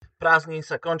Prázdniny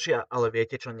sa končia, ale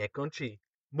viete čo nekončí?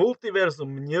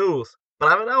 Multiverzum News.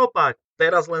 Práve naopak,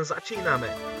 teraz len začíname.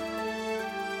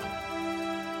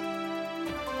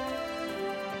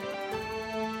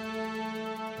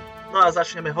 No a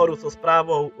začneme horúcou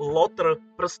správou. Lotr,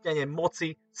 Prstenie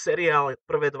moci, seriál,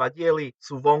 prvé 2 diely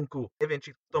sú vonku. Neviem,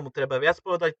 či k tomu treba viac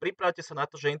povedať. Pripravte sa na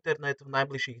to, že internet v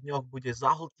najbližších dňoch bude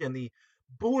zahltený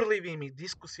búrlivými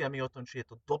diskusiami o tom, či je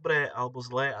to dobré alebo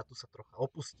zlé, a tu sa trocha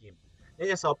opustím.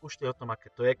 Nejdem sa opúšťať o tom,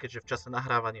 aké to je, keďže v čase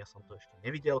nahrávania som to ešte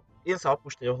nevidel. Idem sa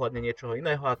opúšťať ohľadne niečoho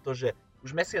iného, a to, že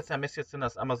už mesiace a mesiace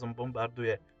nás Amazon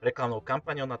bombarduje reklamnou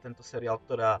kampaňou na tento seriál,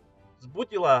 ktorá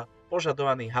vzbudila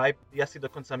požadovaný hype. Ja si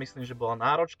dokonca myslím, že bola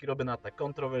náročky robená tak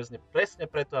kontroverzne presne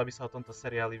preto, aby sa o tomto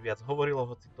seriáli viac hovorilo,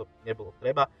 hoci to nebolo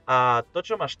treba. A to,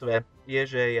 čo ma štve, je,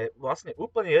 že je vlastne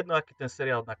úplne jedno, aký ten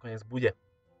seriál nakoniec bude.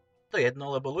 To je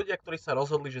jedno, lebo ľudia, ktorí sa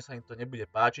rozhodli, že sa im to nebude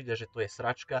páčiť a že to je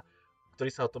sračka, ktorí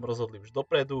sa o tom rozhodli už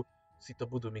dopredu, si to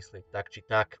budú myslieť tak či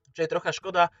tak. Čo je trocha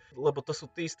škoda, lebo to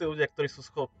sú tí istí ľudia, ktorí sú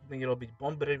schopní robiť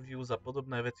bomb reviews a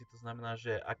podobné veci. To znamená,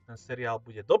 že ak ten seriál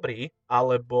bude dobrý,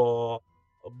 alebo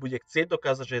bude chcieť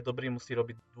dokázať, že je dobrý, musí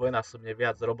robiť dvojnásobne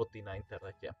viac roboty na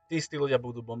internete. Tí istí ľudia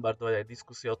budú bombardovať aj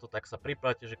diskusie o to, tak sa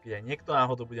pripravte, že keď aj niekto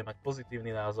náhodou bude mať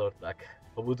pozitívny názor, tak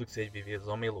ho budú chcieť vyviesť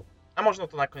z omylu. A možno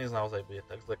to nakoniec naozaj bude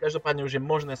tak zle. Každopádne už je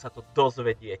možné sa to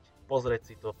dozvedieť. Pozrieť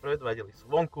si to, prvé 2 diely sú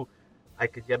vonku,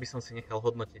 aj keď ja by som si nechal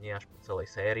hodnotenie až po celej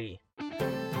sérii.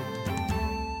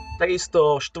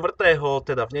 Takisto 4.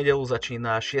 teda v nedeľu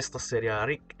začína 6. séria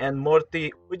Rick and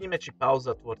Morty. Uvidíme, či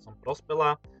pauza tvorcom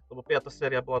prospela, lebo 5.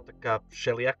 séria bola taká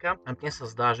všelijaká a mne sa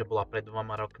zdá, že bola pred 2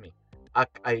 rokmi.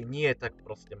 Ak aj nie, tak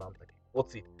proste mám taký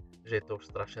pocit, že je to už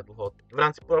strašne dlho. V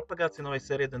rámci propagácie novej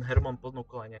série Dan Harmon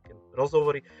ponúkol aj nejaké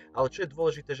rozhovory, ale čo je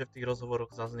dôležité, že v tých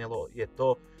rozhovoroch zaznelo, je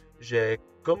to, že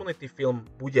community film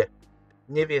bude.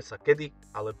 Nevie sa kedy,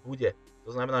 ale bude.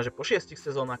 To znamená, že po 6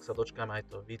 sezónach sa dočkáme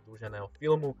aj toho vytúženého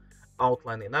filmu.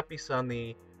 Outline je napísaný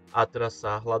a teraz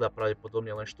sa hľadá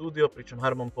pravdepodobne len štúdio, pričom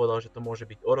Harmon povedal, že to môže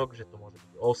byť o rok, že to môže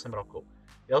byť o 8 rokov.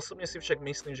 Ja osobne si však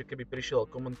myslím, že keby prišiel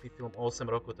community film o 8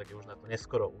 rokov, tak je už na to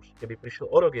neskoro už. Keby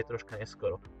prišiel o rok, je troška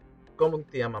neskoro.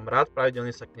 Community ja mám rád,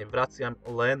 pravidelne sa k nej vraciam,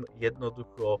 len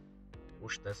jednoducho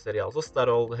už ten seriál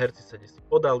zostarol, herci sa desi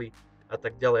podali a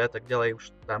tak ďalej,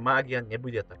 už tá mágia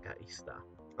nebude taká istá.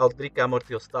 Ale Ricka a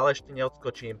Mortyho stále ešte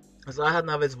neodskočím.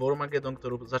 Záhadná vec Wormageddon,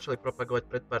 ktorú začali propagovať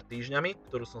pred pár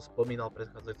týždňami, ktorú som spomínal v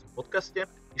predchádzajúcom podcaste,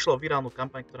 išlo virálnu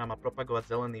kampaň, ktorá má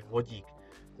propagovať zelený vodík.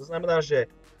 To znamená,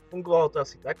 že fungovalo to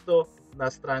asi takto.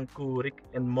 Na stránku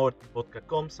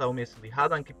rickandmorty.com sa umiestnili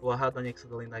hádanky, podľa hádaniek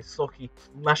sa dali nájsť sochy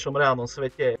v našom reálnom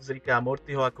svete z Ricka a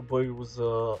Mortyho, ako bojujú s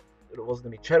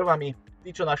rôznymi červami.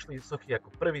 Tí, čo našli sochy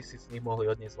ako prvý, si z nich mohli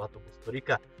odniesť zlatú pustu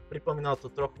Ricka. Pripomínalo to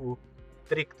trochu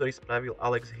trik, ktorý spravil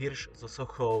Alex Hirsch so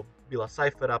sochou Billa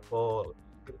Cyphera po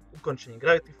ukončení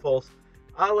Gravity Falls,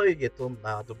 ale je to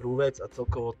na dobrú vec a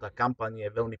celkovo tá kampaň je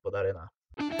veľmi podarená.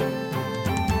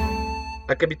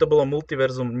 A keby to bolo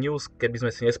Multiverzum News, keby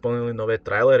sme si nespomenuli nové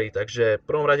trailery, takže v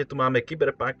prvom rade tu máme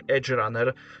Cyberpunk Edge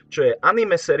Runner, čo je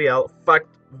anime seriál,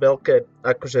 fakt veľké,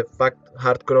 akože fakt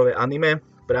hardkorové anime,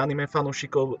 pre anime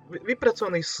fanúšikov,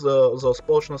 vypracovaný so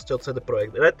spoločnosťou CD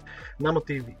Projekt Red na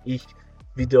motív ich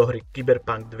videohry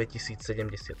Cyberpunk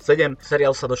 2077.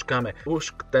 Seriál sa dočkáme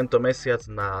už tento mesiac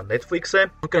na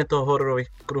Netflixe. Okrem toho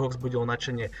hororových kruhoch vzbudil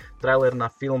nadšenie trailer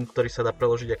na film, ktorý sa dá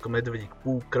preložiť ako Medvedík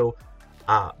Pú, krv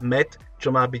a med,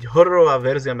 čo má byť hororová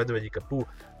verzia Medvedíka Pú.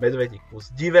 Medvedík Pú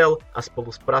zdivel a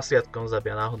spolu s prasiatkom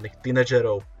zabíja náhodných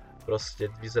tínedžerov. Proste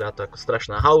vyzerá to ako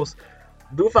strašná halus.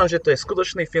 Dúfam, že to je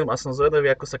skutočný film a som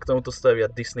zvedavý, ako sa k tomuto stavia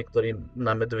Disney, ktorý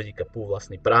na Medvedíka Pú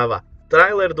vlastní práva.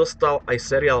 Trailer dostal aj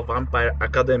seriál Vampire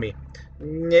Academy.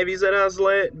 Nevyzerá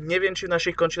zle, neviem, či v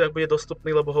našich končinách bude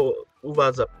dostupný, lebo ho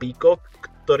uvádza Peacock,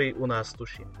 ktorý u nás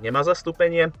tuším nemá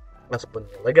zastúpenie, aspoň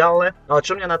legálne. Ale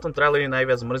čo mňa na tom traileri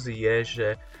najviac mrzí je, že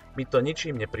mi to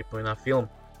ničím nepripomína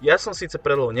film. Ja som síce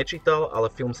predlohu nečítal, ale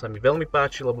film sa mi veľmi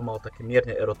páči, lebo mal taký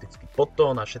mierne erotický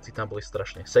podtón a všetci tam boli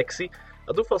strašne sexy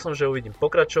a dúfal som, že uvidím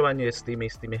pokračovanie s tými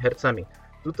istými hercami.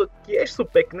 Tuto tiež sú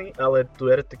pekní, ale tú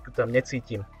erotiku tam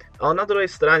necítim. Ale na druhej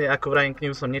strane, ako vrajím,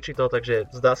 knihu som nečítal, takže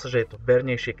zdá sa, že je to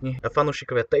vernejšie knihy a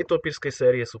fanúšikovia tejto opírskej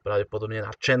série sú pravdepodobne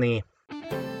nadšení.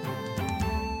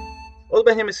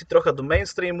 Odbehneme si trocha do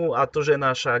mainstreamu a to, že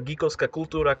naša geekovská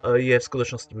kultúra je v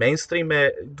skutočnosti mainstreame.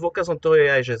 Dôkazom toho je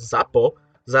aj, že ZAPO,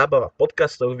 Zábava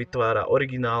podcastov, vytvára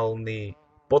originálny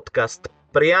podcast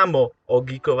priamo o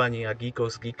geekovaní a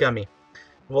geekov s geekami.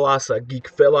 volá sa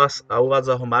Geekfellas a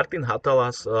uvádza ho Martin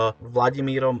Hatala s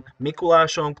Vladimírom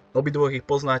Mikulášom. Obidvoch ich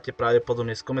poznáte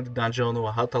pravdepodobne z Comedy Dungeonu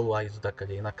a Hatalu aj z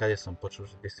takade inakade som počul,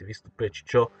 že kde si vystupuje či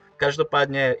čo.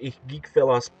 Každopádne ich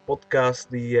Geekfellas podcast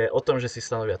je o tom, že si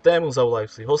stanovia tému, zavolajú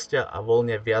si hostia a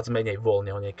voľne, viac menej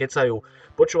voľne o nej kecajú.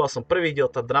 Počúval som prvý diel,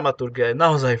 tá dramaturgia je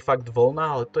naozaj fakt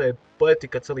voľná, ale to je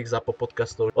poetika celých ZAPO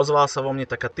podcastov. Ozvala sa vo mne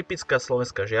taká typická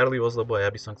slovenská žiarlivosť, lebo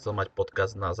ja by som chcel mať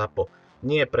podcast na ZAPO.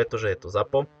 Nie preto, že je to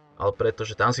ZAPO, ale preto,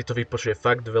 že tam si to vypočuje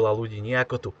fakt veľa ľudí, nie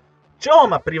ako tu. Čo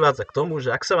ma privádza k tomu, že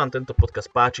ak sa vám tento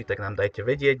podcast páči, tak nám dajte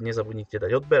vedieť, nezabudnite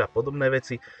dať odber a podobné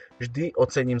veci. Vždy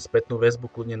ocením spätnú väzbu,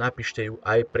 kľudne napíšte ju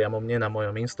aj priamo mne na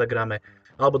mojom Instagrame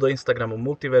alebo do Instagramu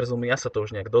Multiverzum, ja sa to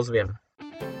už nejak dozviem.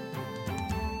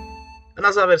 A na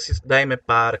záver si dajme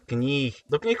pár kníh.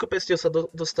 Do knihkupectiev sa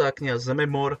dostáva kniha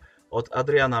Zememor od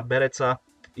Adriana Bereca.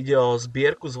 Ide o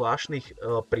zbierku zvláštnych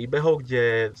príbehov,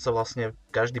 kde sa vlastne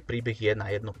každý príbeh je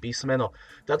na jedno písmeno.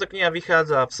 Táto kniha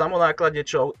vychádza v samonáklade,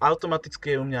 čo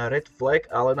automaticky je u mňa red flag,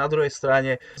 ale na druhej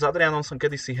strane s Adrianom som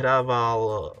kedysi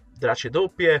hrával Dračie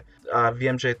doupie a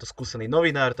viem, že je to skúsený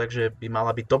novinár, takže by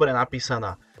mala byť dobre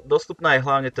napísaná. Dostupná je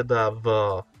hlavne teda v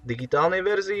digitálnej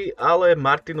verzii, ale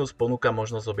Martinus ponúka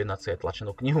možnosť objednať si aj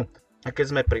tlačenú knihu. A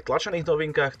keď sme pri tlačených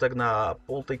novinkách, tak na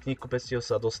poltej knihkupectiev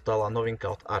sa dostala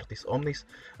novinka od Artis Omnis,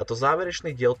 a to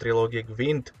záverečný diel trilógie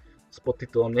Gwynd s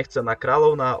podtitulom Nechcená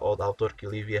kráľovná od autorky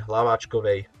Lívie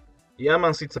Hlaváčkovej. Ja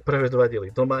mám síce prvé 2 diely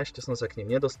doma, ešte som sa k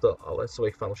ním nedostal, ale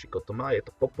svojich fanúšikov to má, je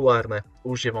to populárne.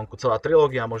 Už je vonku celá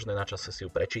trilógia, možno je na čase si ju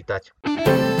prečítať.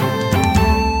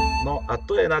 No a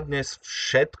to je na dnes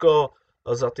všetko.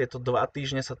 Za tieto 2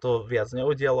 týždne sa to viac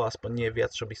neudialo, aspoň nie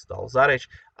viac, čo by stalo za reč,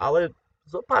 ale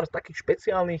zo pár takých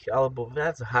špeciálnych alebo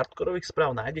viac hardkorových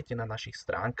správ nájdete na našich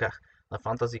stránkach na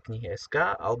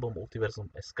fantasyknihy.sk alebo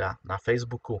multiverzum.sk na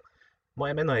Facebooku.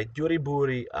 Moje meno je Ďuri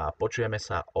Búri a počujeme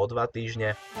sa o 2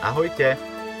 týždne.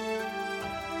 Ahojte!